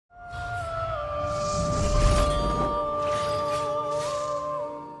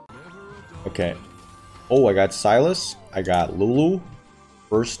Okay. Oh, I got Silas. I got Lulu.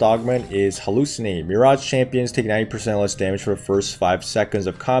 First augment is Hallucinate. Mirage champions take 90% less damage for the first 5 seconds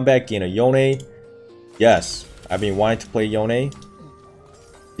of combat. Gain a Yone. Yes, I've been wanting to play Yone.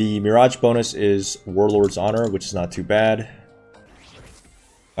 The Mirage bonus is Warlord's Honor, which is not too bad.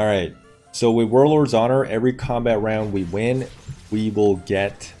 Alright, so with Warlord's Honor, every combat round we win, we will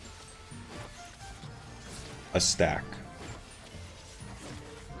get a stack.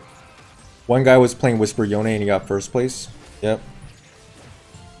 One guy was playing Whisper Yone and he got first place. Yep.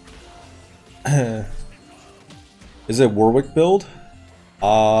 Is it Warwick build?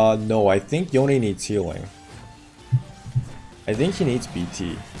 No, I think Yone needs healing. I think he needs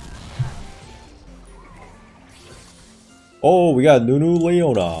BT. Oh, we got Nunu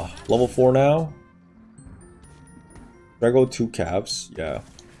Leona. Level 4 now. Should I go 2 cabs? Yeah.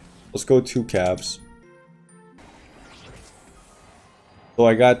 Let's go 2 cabs. So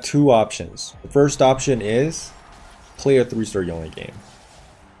I got 2 options. The first option is play a 3-star Yone game.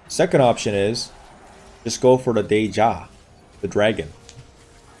 Second option is just go for the Deja, the dragon.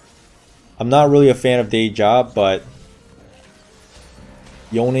 I'm not really a fan of Deja, but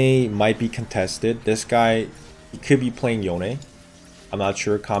Yone might be contested. This guy, he could be playing Yone. I'm not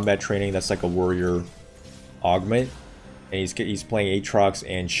sure. Combat training, that's like a warrior augment. And he's playing Aatrox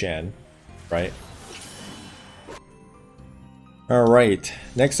and Shen, right? Alright,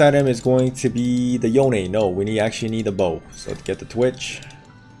 next item is going to be the Yone. No, we actually need a bow. So to get the Twitch,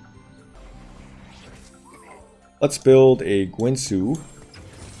 let's build a Guinsoo.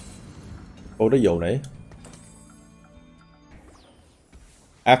 Go to Yone.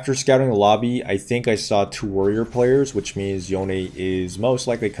 After scouting the lobby, I think I saw 2 warrior players, which means Yone is most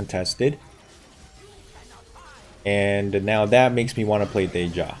likely contested. And now that makes me want to play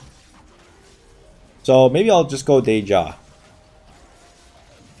Deja. So maybe I'll just go Deja.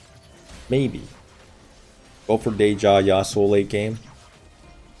 Maybe. Go for Deja, Yasuo late game.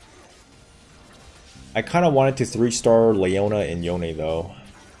 I kind of wanted to 3-star Leona and Yone though.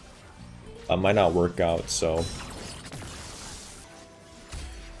 Might not work out, so.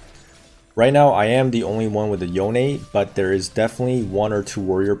 Right now, I am the only one with a Yone, but there is definitely 1 or 2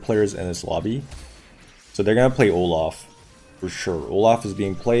 warrior players in this lobby. So they're gonna play Olaf, for sure. Olaf is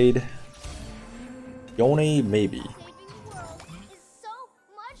being played. Yone, maybe.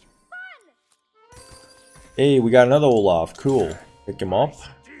 Hey, we got another Olaf. Cool. Pick him up.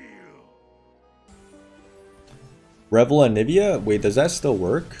 Revel and Nivea? Wait, does that still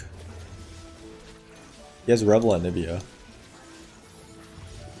work? He has Revel and Nivea.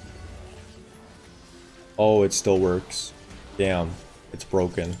 Oh, it still works. Damn, it's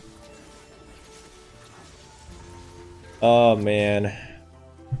broken. Oh man,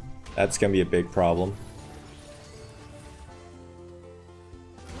 that's gonna be a big problem.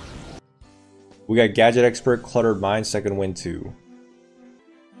 We got Gadget Expert, Cluttered Mind, second win 2.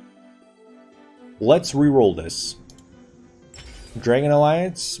 Let's reroll this. Dragon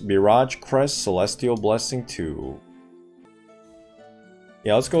Alliance, Mirage Crest, Celestial Blessing 2.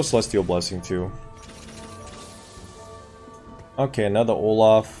 Yeah, let's go Celestial Blessing 2. Okay, another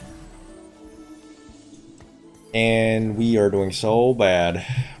Olaf. And we are doing so bad.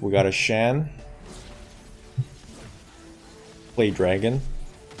 We got a Shan. Play Dragon.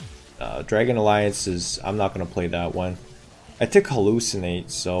 Dragon Alliance is... I'm not going to play that one. I took Hallucinate,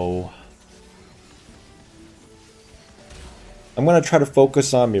 so... I'm going to try to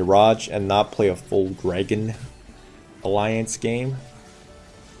focus on Mirage and not play a full Dragon Alliance game.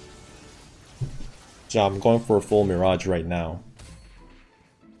 So I'm going for a full Mirage right now.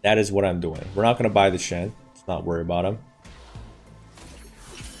 That is what I'm doing. We're not going to buy the Shen. Let's not worry about him.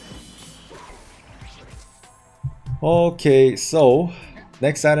 Okay, so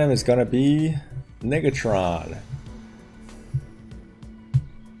next item is going to be Negatron.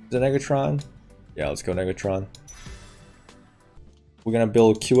 Is it Negatron? Yeah, let's go Negatron. We're going to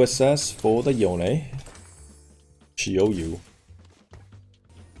build QSS for the Yone. Shioyu.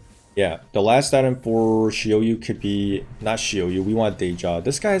 Yeah, the last item for Shioyu could be... Not Shioyu, we want Deja.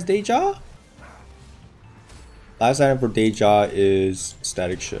 This guy has Deja? Last item for Deja is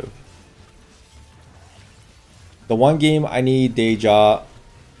Static Shiv. The one game I need Deja,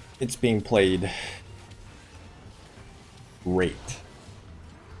 it's being played. Great.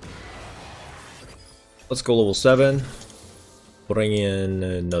 Let's go level 7. Bring in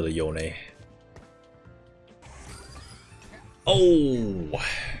another Yone. Oh!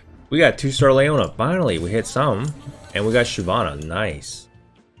 We got 2-star Leona. Finally, we hit some. And we got Shyvana. Nice.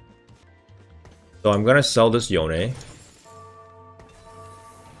 So I'm going to sell this Yone.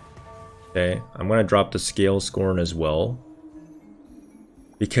 Okay. I'm going to drop the Scale Scorn as well.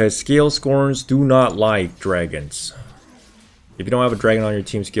 Because Scale Scorns do not like dragons. If you don't have a dragon on your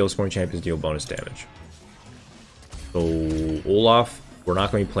team, Scale Scorn champions deal bonus damage. So Olaf, we're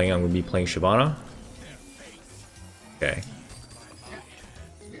not going to be playing. I'm going to be playing Shyvana. Okay.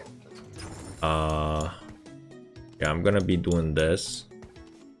 Yeah, I'm going to be doing this.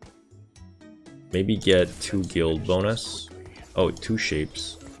 Maybe get 2 guild bonus. Oh, 2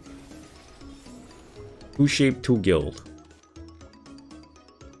 shapes. 2 shape, 2 guild.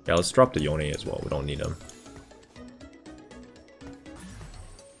 Yeah, let's drop the Yone as well. We don't need him.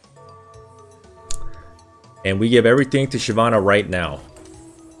 And we give everything to Shyvana right now.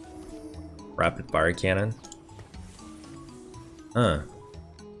 Rapid fire cannon. Huh.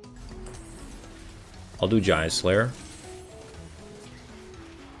 I'll do Giant Slayer.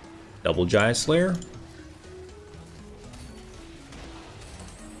 Double Giant Slayer.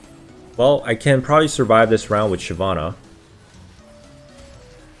 Well, I can probably survive this round with Shyvana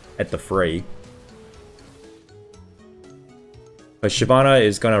at the fray. But Shyvana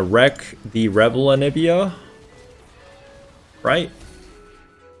is gonna wreck the Rebel Anivia. Right?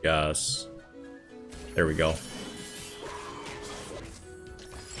 Yes. There we go.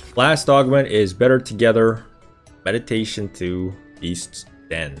 Last augment is Better Together. Meditation 2. Beast's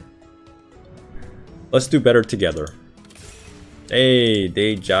Den. Let's do Better Together. Hey,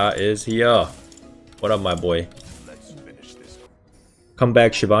 Deja is here. What up, my boy?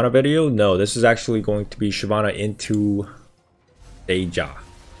 Comeback Shyvana video? No, this is actually going to be Shyvana into Deja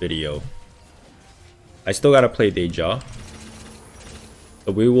video. I still gotta play Deja.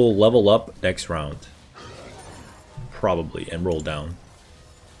 But we will level up next round. Probably, and roll down.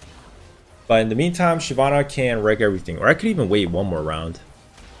 But in the meantime, Shyvana can wreck everything. Or I could even wait one more round.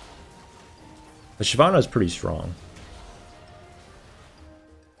 But Shyvana is pretty strong.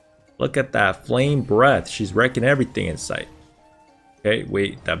 Look at that flame breath. She's wrecking everything in sight. Okay,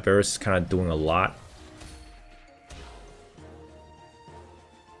 wait. That Varus is kind of doing a lot.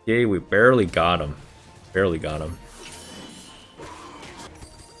 Okay, we barely got him. Barely got him.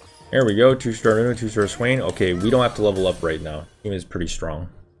 There we go. 2-star Nunu, 2-star Swain. Okay, we don't have to level up right now. Team is pretty strong.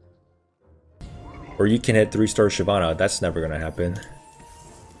 Or you can hit 3-star Shyvana. That's never gonna happen.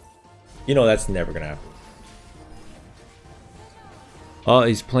 You know that's never gonna happen.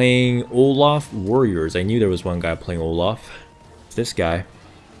 He's playing Olaf Warriors. I knew there was one guy playing Olaf. This guy. Am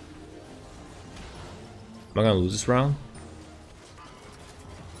I gonna lose this round?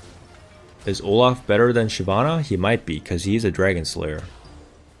 Is Olaf better than Shyvana? He might be, because he is a Dragon Slayer.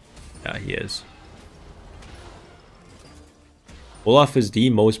 Yeah, he is. Olaf is the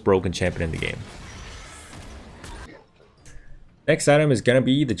most broken champion in the game. Next item is gonna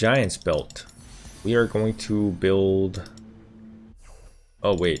be the Giant's Belt. We are going to build...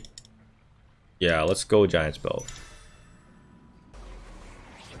 Oh, wait. Yeah, let's go Giant's Belt.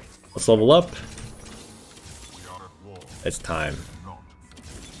 Let's level up. It's time.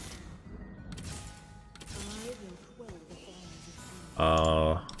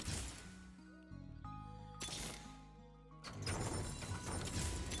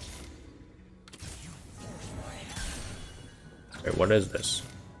 Wait, what is this?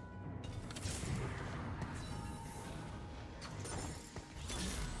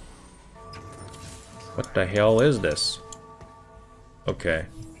 What the hell is this? Okay.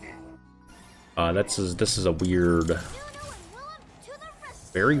 This is a weird...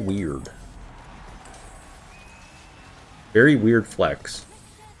 Very weird. Very weird flex.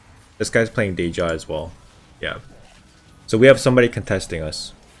 This guy's playing Deja as well. Yeah. So we have somebody contesting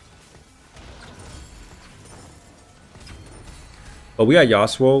us. But we got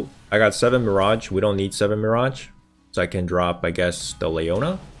Yasuo. I got 7 Mirage. We don't need 7 Mirage. So I can drop, I guess, the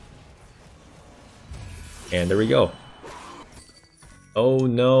Leona. And there we go. Oh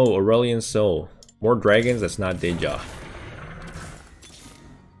no, Aurelian Soul. More dragons, that's not Deja.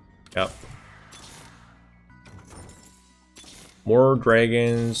 Yep. More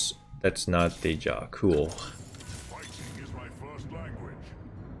dragons, that's not Deja. Cool.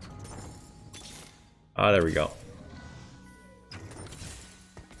 Ah, there we go.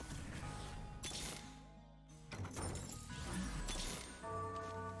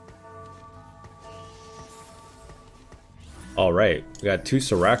 Alright, we got 2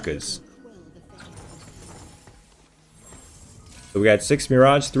 Sorakas. So we got 6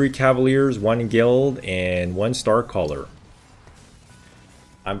 Mirage, 3 Cavaliers, 1 Guild, and 1 Starcaller.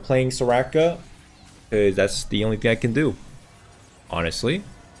 I'm playing Soraka because that's the only thing I can do, honestly.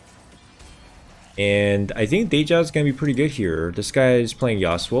 And I think Deja is going to be pretty good here. This guy is playing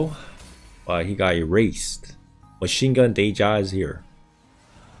Yasuo. He got erased. Machine Gun Deja is here.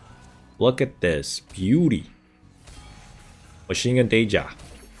 Look at this. Beauty. Machine Gun Deja.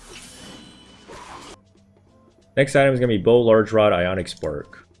 Next item is going to be Bow, Large Rod, Ionic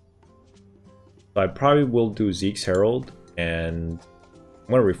Spark. So I probably will do Zeke's Herald, and I'm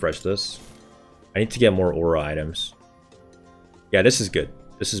going to refresh this. I need to get more aura items. Yeah, this is good.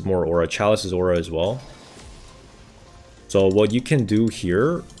 This is more aura. Chalice is aura as well. So what you can do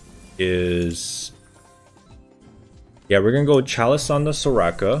here is... yeah, we're going to go Chalice on the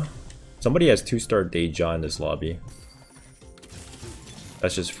Soraka. Somebody has 2-star Deja in this lobby.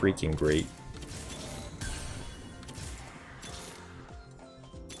 That's just freaking great.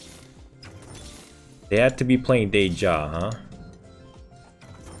 They had to be playing Deja, huh?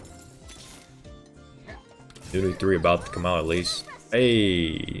 Nunu 3 about to come out at least.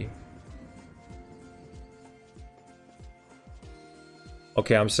 Hey!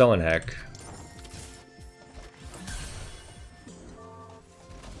 Okay, I'm selling Heck.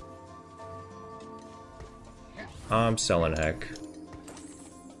 I'm selling Heck.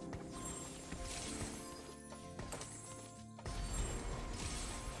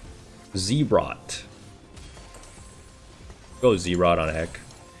 Z-Rot. Go Z-Rot on Heck.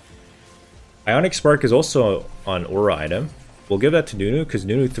 Ionic Spark is also on aura item. We'll give that to Nunu because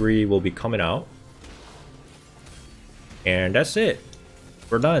Nunu 3 will be coming out. And that's it.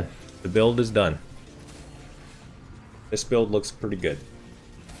 We're done. The build is done. This build looks pretty good.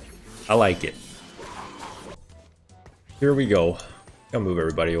 I like it. Here we go. I'll move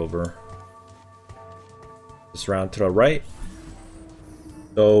everybody over. Just round to the right.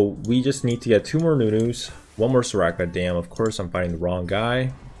 So we just need to get 2 more Nunus, 1 more Soraka. Damn, of course I'm fighting the wrong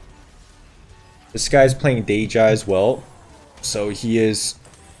guy. This guy's playing Deja as well. So he is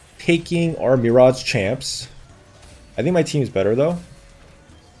taking our Mirage champs. I think my team is better though.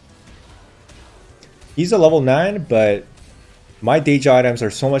 He's a level 9, but my Deja items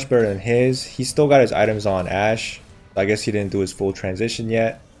are so much better than his. He still got his items on Ashe. I guess he didn't do his full transition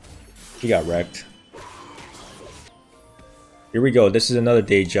yet. He got wrecked. Here we go. This is another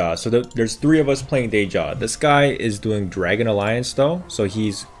Deja. So there's 3 of us playing Deja. This guy is doing Dragon Alliance though. So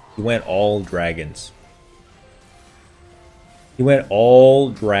he went all dragons. He went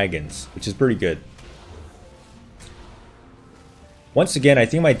all dragons, which is pretty good. Once again, I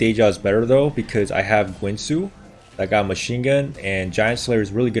think my Deja is better though because I have Guinsu that got machine gun, and Giant Slayer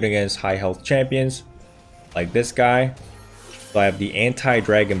is really good against high health champions like this guy. So I have the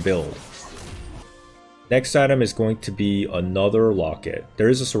anti-dragon build. Next item is going to be another locket. There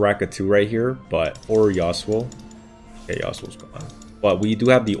is a Soraka 2 right here, or Yasuo. Okay, Yasuo's gone. But we do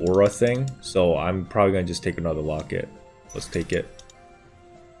have the aura thing, so I'm probably gonna just take another locket. Let's take it.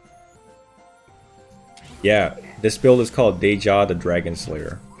 Yeah, this build is called Deja the Dragon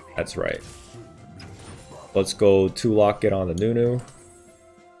Slayer. That's right. Let's go 2 locket on the Nunu.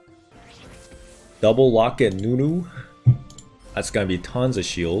 Double locket Nunu. That's gonna be tons of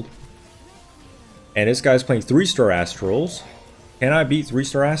shield. And this guy's playing 3-star Astrals. Can I beat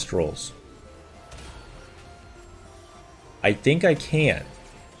 3-star Astrals? I think I can.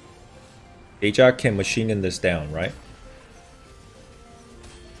 Deja can machine gun this down, right?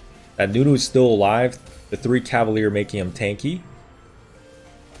 That Nunu is still alive. The 3 Cavalier making him tanky.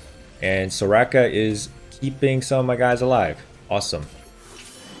 And Soraka is keeping some of my guys alive. Awesome.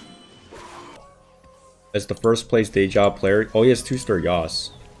 That's the first place Deja player. Oh, he has 2-star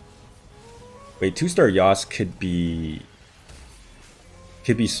Yas. Wait, 2-star Yas could be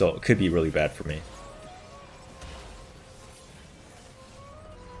really bad for me.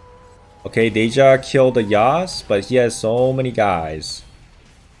 Okay, Deja killed the Yas, but he has so many guys.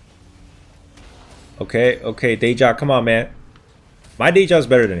 Okay, Deja, come on, man. My Deja is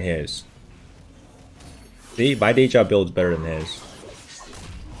better than his. See, my Deja build's better than his.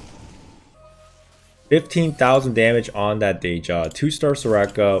 15,000 damage on that Deja. 2-star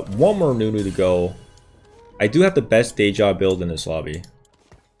Soraka. 1 more Nunu to go. I do have the best Deja build in this lobby.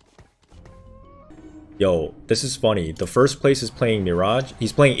 Yo, this is funny. The first place is playing Mirage.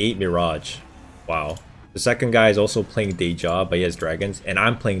 He's playing 8 Mirage. Wow. The second guy is also playing Deja, but he has dragons. And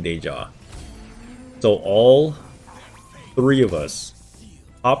I'm playing Deja. So all 3 of us,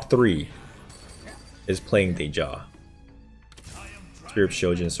 top 3, is playing Deja. Spirit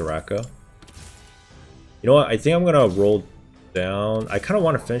Shojin Soraka. You know what? I think I'm gonna roll down. I kind of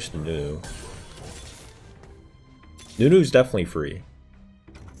want to finish the Nunu. Nunu's definitely free.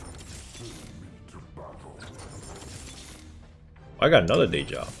 I got another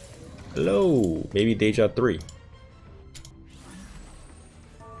Deja. Hello, maybe Deja 3.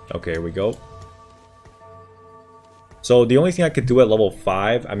 Okay, here we go. So the only thing I could do at level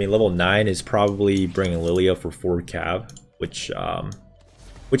 5, I mean level 9, is probably bringing Lilia for 4 cav, which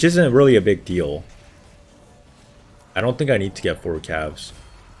isn't really a big deal. I don't think I need to get 4 cavs.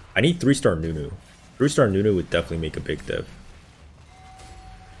 I need 3-star Nunu 3-star Nunu would definitely make a big diff.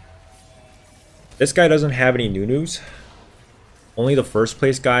 This guy doesn't have any Nunus. Only the first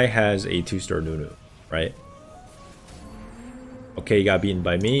place guy has a 2-star Nunu, right? Okay, he got beaten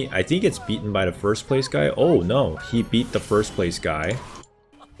by me. I think it's beaten by the first place guy. Oh no, he beat the first place guy.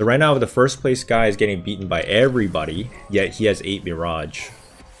 So right now the first place guy is getting beaten by everybody, yet he has 8 Mirage.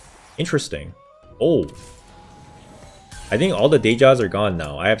 Interesting. Oh. I think all the Dejas are gone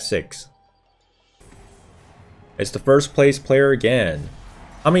now. I have 6. It's the first place player again.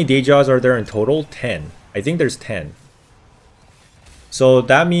 How many Dejas are there in total? 10. I think there's 10. So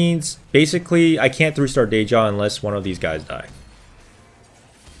that means basically I can't 3-star Deja unless one of these guys die.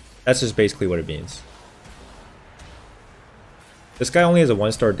 That's just basically what it means. This guy only has a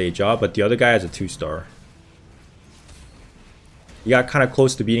 1-star Deja, but the other guy has a 2-star. He got kind of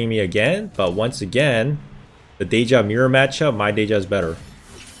close to beating me again, but once again, the Deja mirror matchup, my Deja is better.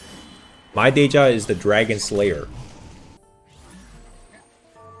 My Deja is the Dragon Slayer.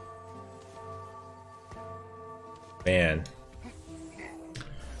 Man.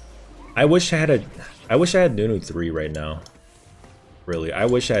 I wish I had Nunu 3 right now. Really, I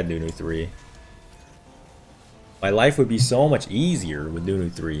wish I had Nunu 3. My life would be so much easier with Nunu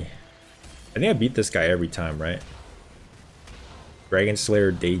 3. I think I beat this guy every time, right? Dragon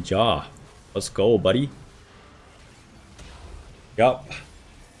Slayer Deja. Let's go, buddy. Yup.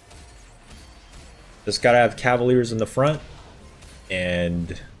 Just gotta have Cavaliers in the front.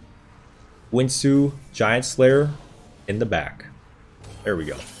 And Winsu Giant Slayer in the back. There we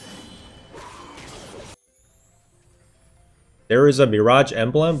go. There is a Mirage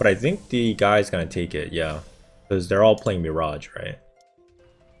emblem, but I think the guy's gonna take it, yeah. Because they're all playing Mirage, right?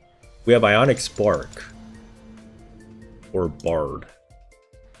 We have Ionic Spark. Or Bard.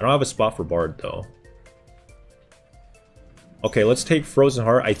 I don't have a spot for Bard, though. Okay, let's take Frozen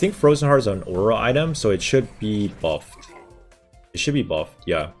Heart. I think Frozen Heart is an aura item, so it should be buffed. It should be buffed,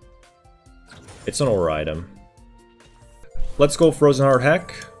 yeah. It's an aura item. Let's go Frozen Heart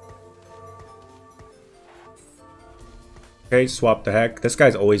Heck. Okay, swap the Heck. This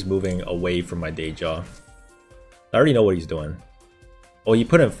guy's always moving away from my Deja. I already know what he's doing. Oh, he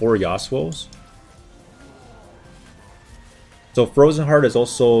put in 4 Yasuos. So Frozen Heart is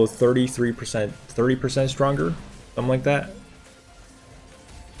also 33%, 30% stronger. Something like that.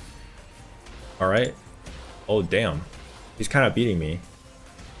 Alright. Oh, damn. He's kind of beating me.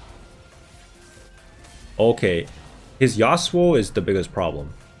 Okay. His Yasuo is the biggest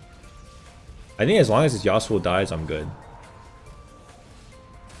problem. I think as long as his Yasuo dies, I'm good.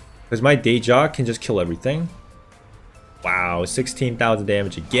 Because my Deja can just kill everything. Wow, 16,000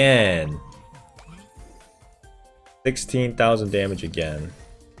 damage again. 16,000 damage again.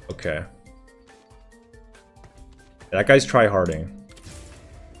 Okay. That guy's tryharding.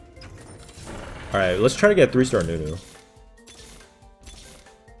 Alright, let's try to get 3-star Nunu.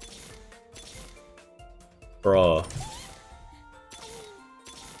 Bruh.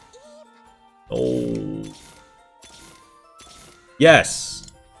 Oh. Yes!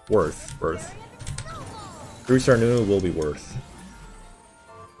 Worth. 3-star Nunu will be worth.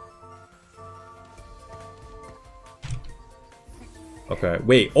 Okay,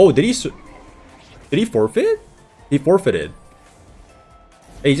 wait. Oh, did he forfeit? He forfeited.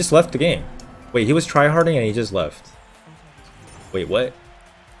 Hey, he just left the game. Wait, he was tryharding and he just left. Wait, what?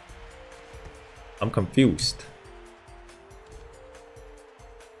 I'm confused.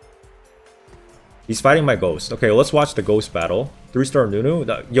 He's fighting my ghost. Okay, let's watch the ghost battle. 3-star Nunu.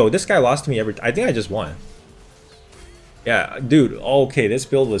 Yo, this guy lost to me every... I think I just won. Yeah, dude. Okay, this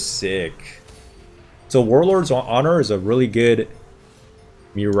build was sick. So Warlord's Honor is a really good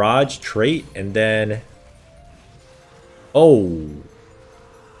Mirage trait, and then... Oh.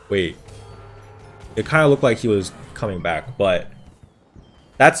 Wait. It kind of looked like he was coming back, but...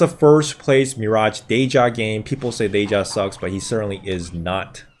 That's a first place Mirage Deja game. People say Deja sucks, but he certainly is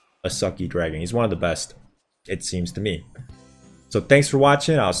not a sucky dragon. He's one of the best, it seems to me. So thanks for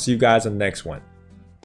watching. I'll see you guys in the next one.